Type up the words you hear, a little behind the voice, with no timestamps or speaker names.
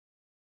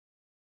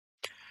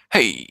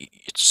Hey,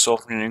 it's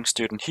software engineering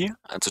student here,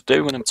 and today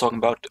we're going to be talking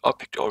about the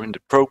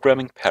object-oriented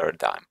programming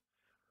paradigm,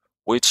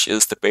 which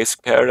is the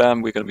basic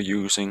paradigm we're going to be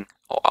using,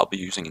 or I'll be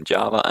using in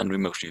Java, and we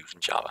mostly use in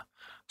Java.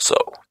 So,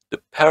 the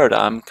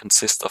paradigm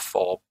consists of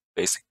four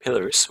basic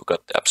pillars. We've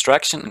got the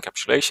abstraction,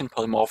 encapsulation,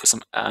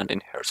 polymorphism, and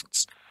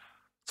inheritance.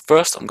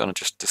 First, I'm going to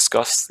just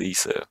discuss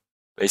these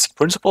basic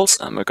principles,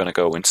 and we're going to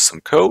go into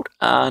some code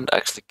and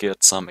actually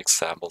get some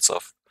examples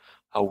of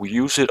how we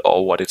use it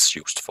or what it's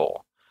used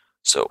for.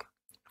 So,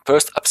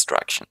 first,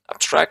 abstraction.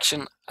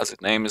 Abstraction, as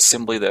its name is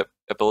simply the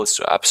ability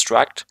to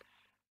abstract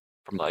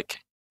from like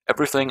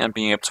everything and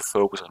being able to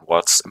focus on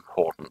what's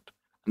important.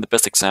 And the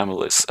best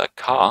example is a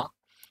car.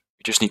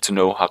 You just need to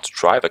know how to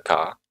drive a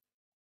car.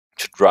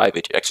 To drive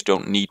it, you actually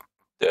don't need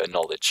the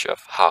knowledge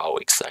of how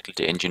exactly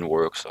the engine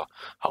works or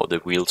how the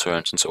wheel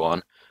turns and so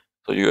on.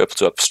 So you're able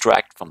to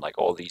abstract from like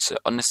all these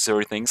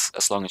unnecessary things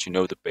as long as you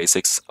know the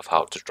basics of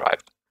how to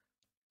drive.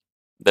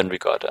 Then we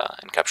got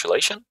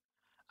encapsulation.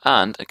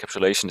 And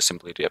encapsulation is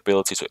simply the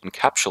ability to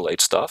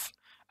encapsulate stuff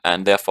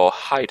and therefore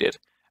hide it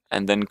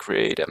and then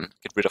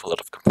get rid of a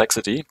lot of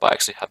complexity by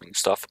actually having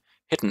stuff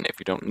hidden if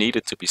you don't need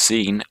it to be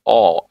seen,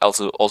 or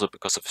also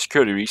because of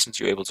security reasons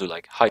you're able to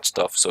like hide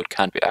stuff so it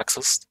can't be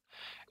accessed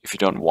if you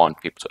don't want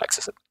people to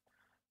access it.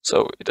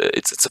 So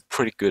it's a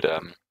pretty good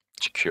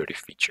security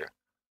feature.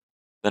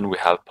 Then we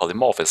have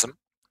polymorphism,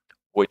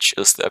 which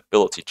is the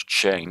ability to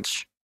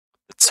change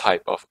the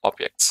type of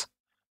objects.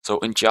 So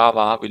in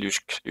Java, we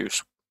use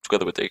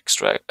together with the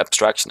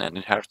abstraction and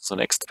inheritance, the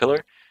next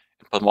pillar.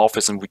 In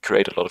polymorphism, we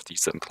create a lot of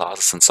these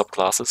classes and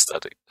subclasses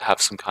that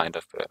have some kind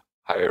of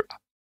higher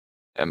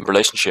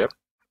relationship,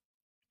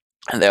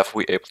 and therefore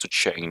we're able to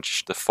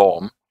change the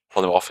form.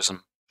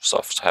 Polymorphism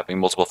stuff having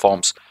multiple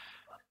forms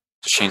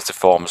to change the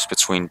forms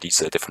between these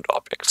different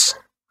objects.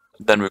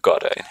 Then we've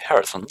got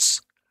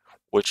inheritance,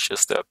 which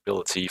is the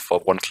ability for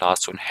one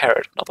class to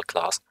inherit another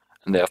class,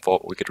 and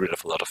therefore we get rid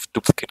of a lot of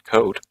duplicate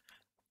code,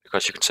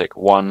 because you can take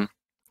one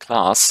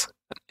class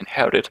and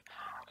inherit it,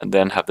 and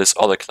then have this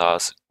other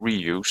class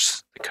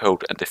reuse the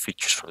code and the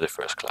features from the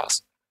first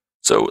class.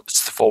 So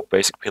it's the four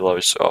basic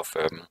pillars of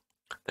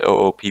the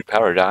OOP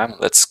paradigm.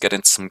 Let's get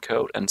into some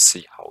code and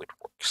see how it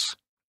works.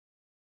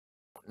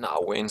 Now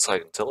we're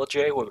inside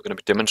IntelliJ, where we're going to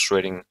be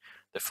demonstrating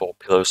the four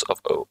pillars of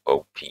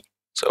OOP.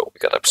 So we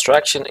got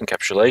abstraction,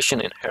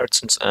 encapsulation,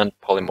 inheritance, and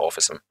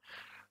polymorphism.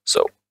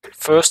 So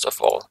first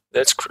of all,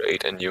 let's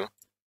create a new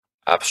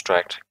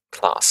abstract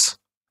class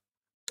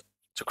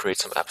to create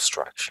some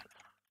abstraction.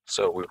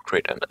 So we'll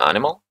create an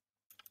animal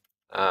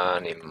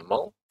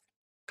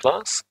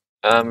class,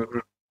 and we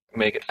will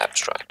make it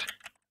abstract,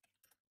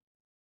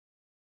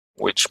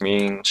 which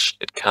means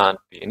it can't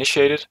be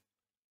initiated,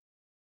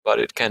 but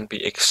it can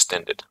be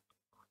extended,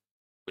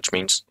 which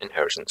means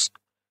inheritance.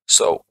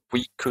 So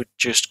we could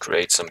just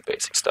create some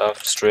basic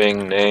stuff,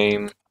 string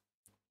name,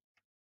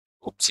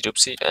 oopsie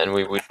doopsie, and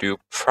we would do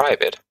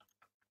private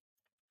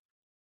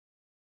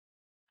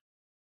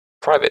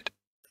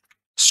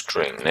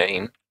string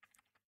name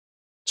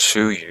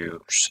to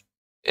use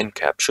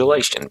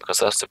encapsulation, because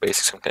that's the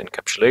basics of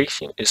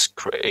encapsulation, is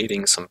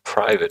creating some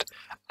private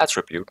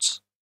attributes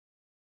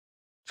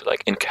to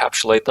like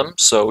encapsulate them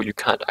so you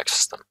can't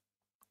access them.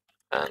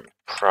 And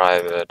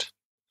private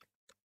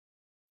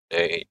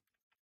a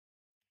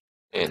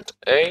int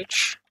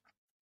age.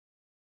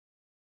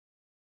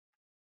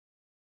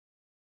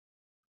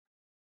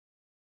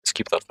 Let's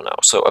keep that for now.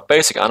 So a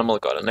basic animal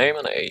got a name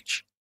and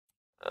age,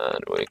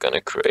 and we're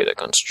gonna create a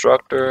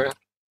constructor,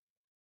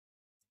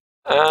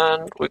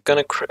 and we're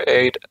gonna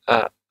create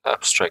an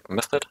abstract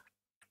method.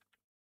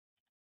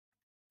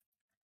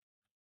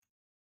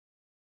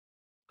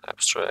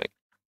 Abstract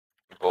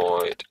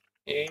void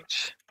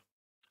eat,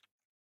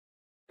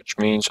 which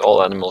means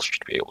all animals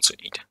should be able to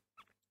eat.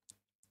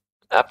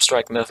 An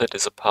abstract method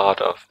is a part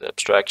of the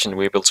abstraction.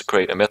 We're able to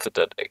create a method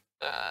that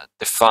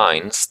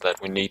defines that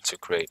we need to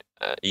create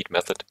an eat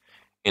method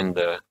in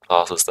the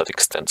classes that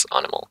extends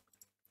animal.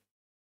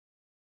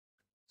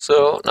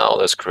 So now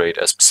let's create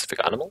a specific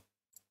animal.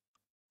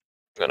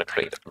 We're going to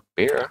create a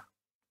bear.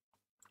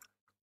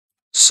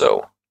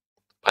 So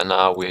by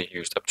now we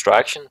used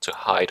abstraction to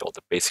hide all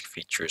the basic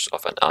features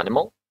of an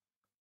animal.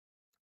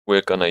 We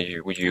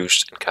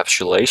use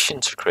encapsulation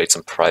to create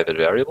some private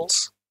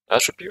variables,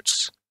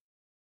 attributes.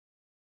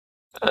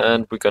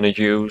 And we're going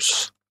to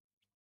use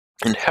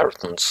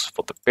inheritance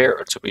for the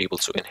bear to be able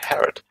to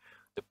inherit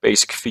the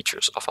basic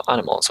features of an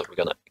animal. So we're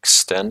going to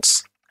extend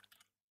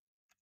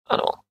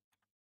animal.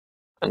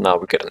 And now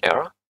we get an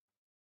error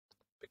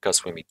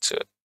because we need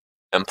to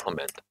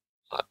implement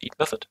our eat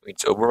method. We need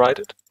to override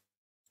it,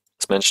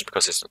 as mentioned,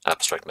 because it's an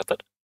abstract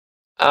method.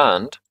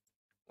 And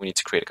we need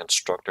to create a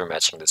constructor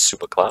matching the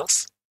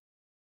superclass.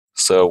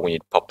 So we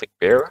need public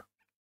bear,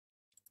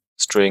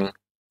 string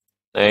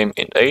name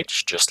int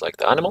age, just like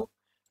the animal.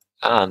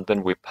 And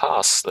then we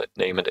pass the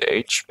name and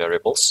age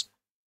variables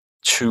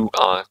to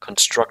our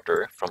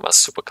constructor from a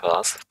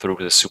superclass through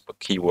the super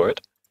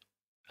keyword,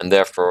 and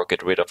therefore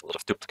get rid of a lot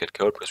of duplicate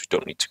code because we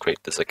don't need to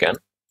create this again.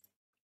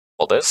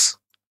 All this.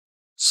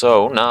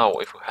 So now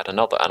if we had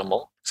another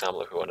animal,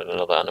 example, if we wanted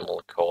another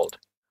animal called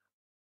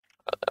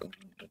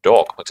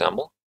dog, for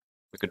example,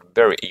 we could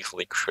very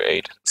easily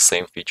create the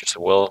same features as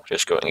well,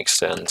 just going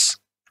extends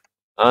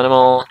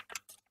animal,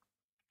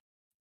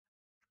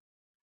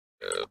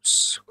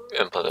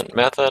 implement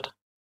method,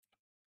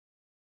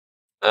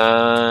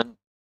 and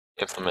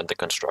implement the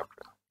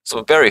constructor.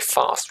 So very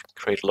fast, we can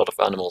create a lot of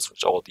animals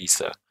with all these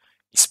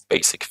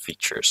basic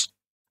features.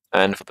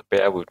 And for the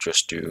bear, we'll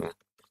just do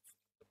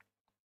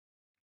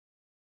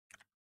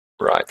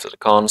write to the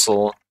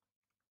console,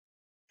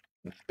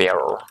 bear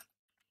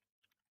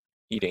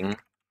eating,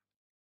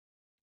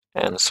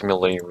 and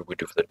similarly we would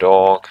do for the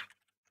dog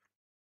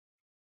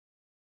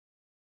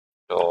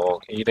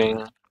eating,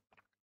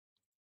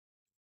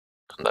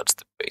 and that's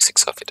the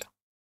basics of it.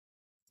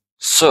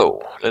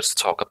 So let's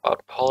talk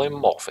about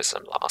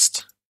polymorphism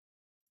last.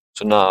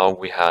 So now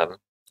we have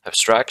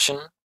abstraction.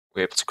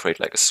 We're able to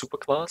create like a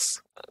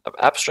superclass, an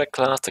abstract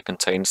class that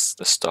contains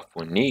the stuff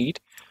we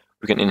need.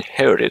 We can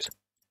inherit it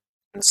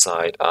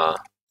inside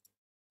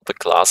the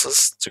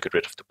classes to get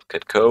rid of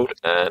duplicate code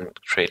and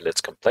create less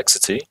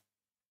complexity.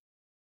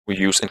 We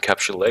use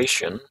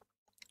encapsulation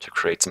to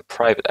create some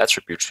private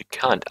attributes we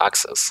can't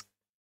access.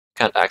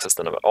 Can't access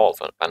them at all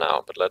by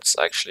now, but let's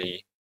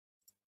actually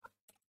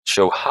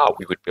show how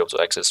we would be able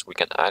to access. We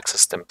can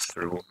access them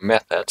through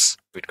methods.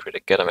 We'd create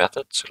a getter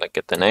method to like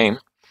get the name.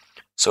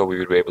 So we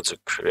would be able to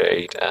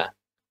create a,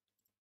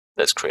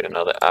 let's create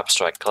another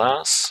abstract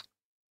class.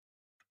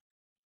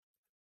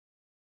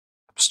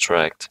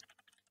 Abstract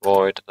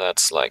void,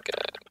 that's like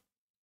a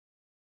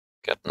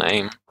get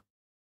name.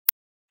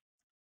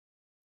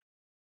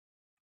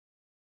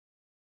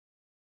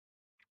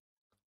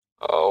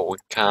 Oh,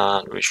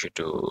 we should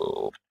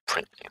do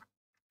print name.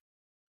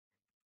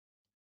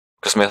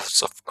 Because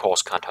methods of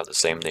course can't have the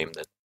same name,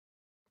 that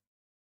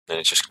then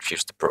it just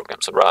confuses the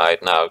program. So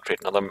right now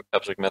create another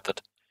abstract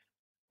method.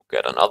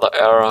 Get another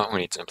error,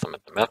 we need to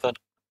implement the method.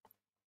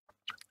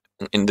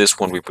 And in this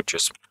one we would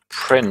just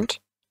print,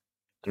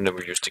 and then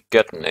we use the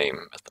get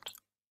name method.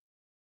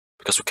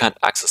 Because we can't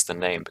access the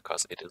name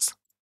because it is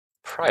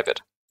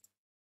private.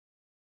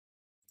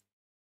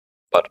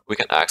 But we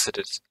can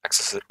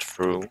access it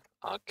through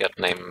our get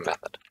name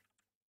method.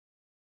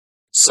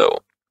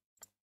 So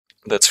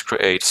let's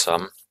create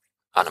some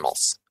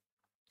animals.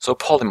 So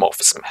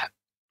polymorphism,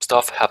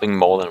 stuff having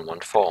more than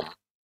one form.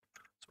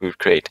 So we would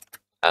create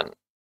an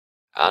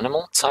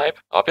animal type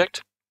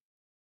object,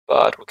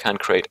 but we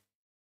can't create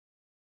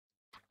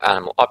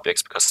animal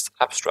objects because it's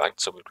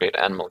abstract. So we create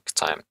animal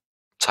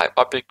type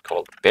object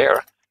called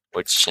bear,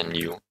 which is a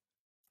new,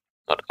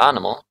 not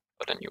animal,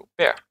 but a new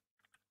bear.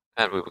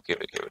 And we will give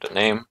it a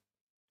name,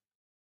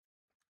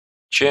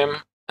 Jim,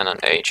 and an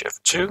age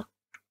of 2.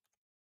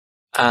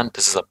 And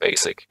this is a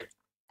basic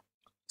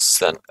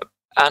an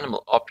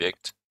animal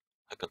object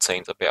that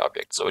contains a bear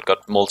object. So it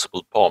got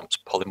multiple forms,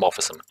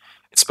 polymorphism.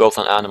 It's both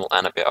an animal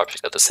and a bear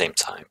object at the same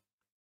time.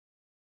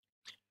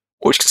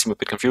 Which can seem a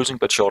bit confusing,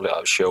 but shortly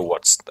I'll show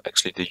what's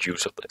actually the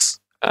use of this.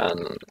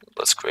 And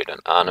let's create an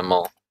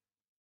animal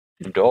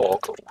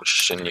dog,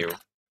 which is a new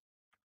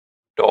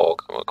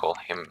dog. We'll call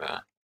him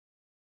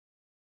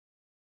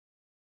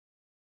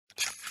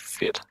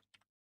Fit.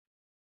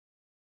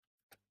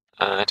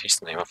 And he's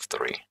the name of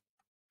 3.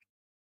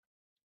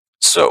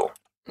 So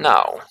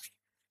now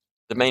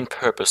the main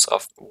purpose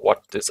of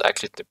what does it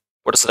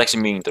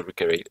actually mean that we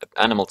create an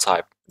animal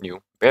type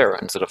new bear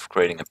instead of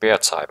creating a bear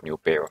type new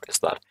bear is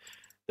that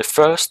the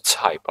first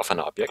type of an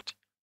object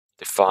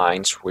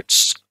defines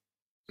which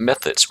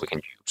methods we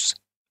can use,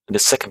 and the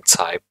second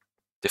type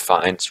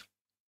defines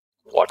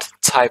what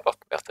type of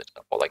method,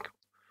 or like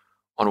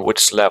on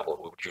which level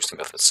we would use the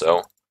method.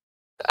 So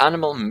the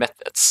animal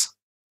methods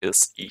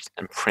is eat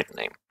and print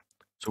name.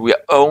 So we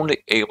are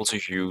only able to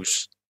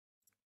use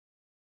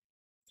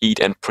eat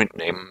and print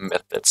name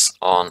methods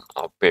on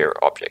our bear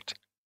object.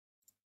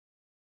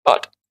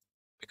 But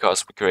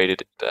because we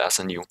created it as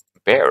a new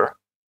bear,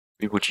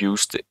 we would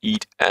use the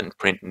eat and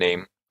print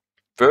name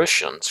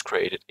versions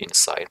created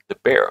inside the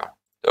bear,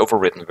 the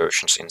overridden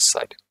versions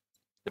inside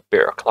the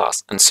bear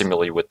class, and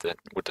similarly with the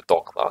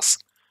dog class.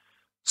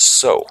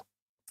 So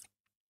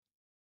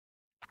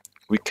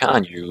we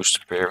can use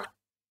bear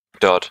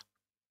dot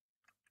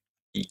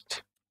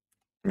eat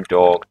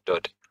dog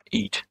dot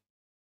eat,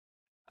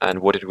 and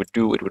what it would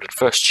do, it would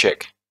first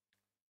check,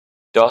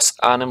 does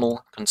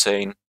animal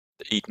contain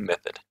the eat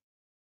method?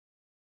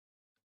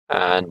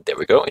 And there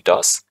we go, it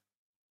does.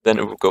 Then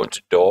it will go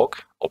into dog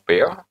or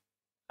bear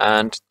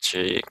and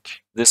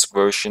check this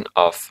version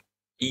of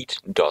eat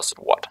does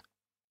what.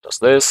 Does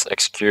this,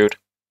 execute,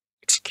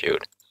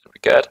 execute. And we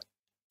get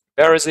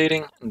bear is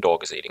eating and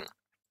dog is eating.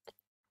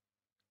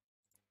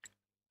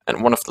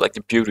 And one of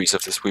the beauties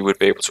of this, we would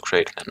be able to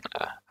create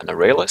an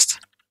array list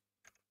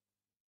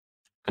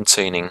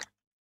containing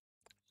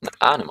an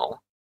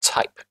animal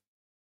type.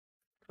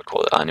 We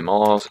call it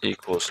animals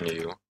equals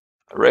new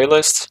array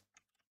list,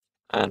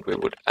 and we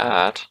would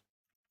add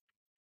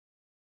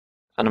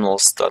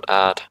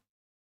animals.add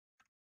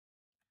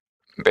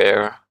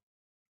bear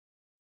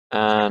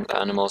and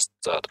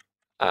animals.add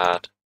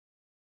add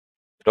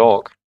a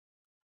dog.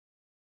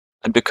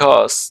 And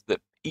because the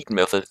eat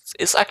method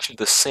is actually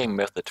the same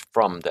method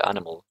from the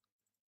animal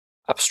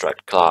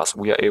abstract class,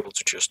 we are able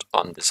to just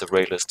on this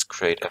array list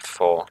create a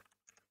for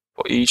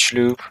each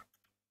loop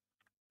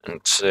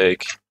and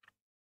take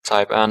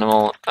type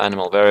animal,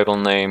 animal variable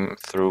name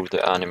through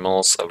the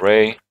animals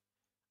array,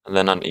 and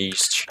then on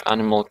each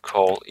animal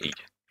call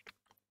eat.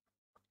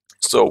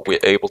 So we're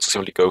able to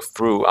simply go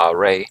through our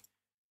array,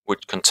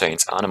 which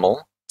contains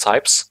animal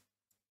types,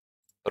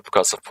 but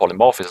because of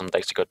polymorphism, they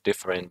actually got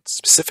different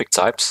specific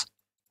types.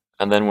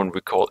 And then when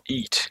we call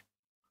eat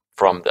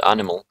from the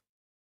animal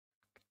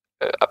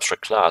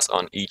abstract class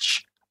on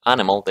each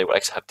animal, they will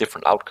actually have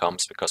different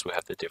outcomes because we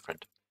have the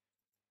different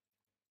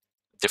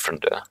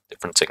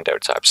secondary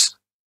types,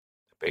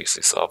 the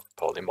basis of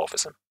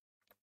polymorphism.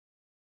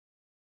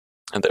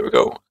 And there we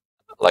go.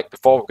 Like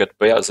before, we get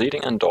bear is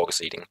eating and dog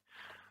is eating.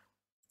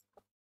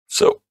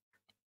 So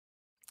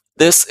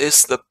this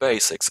is the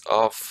basics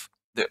of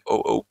the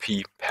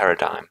OOP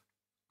paradigm.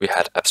 We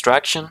had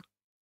abstraction,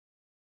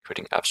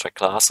 creating abstract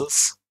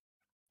classes,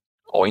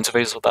 or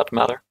interfaces for that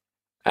matter,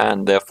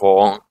 and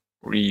therefore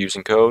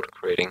reusing code,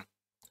 creating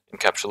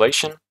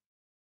encapsulation,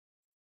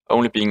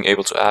 only being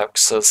able to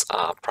access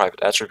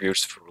private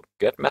attributes through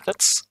get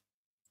methods.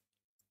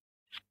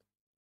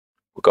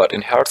 We got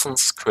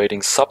inheritance,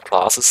 creating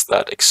subclasses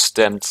that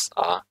extend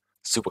our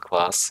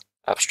superclass,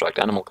 abstract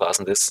animal class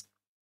in this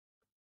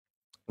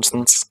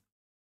instance.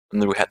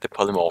 And then we had the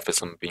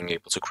polymorphism, being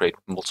able to create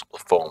multiple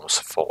forms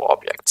for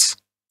objects.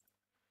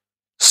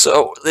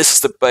 So this is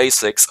the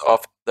basics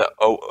of the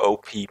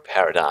OOP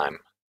paradigm.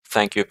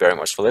 Thank you very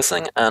much for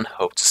listening and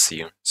hope to see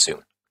you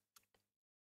soon.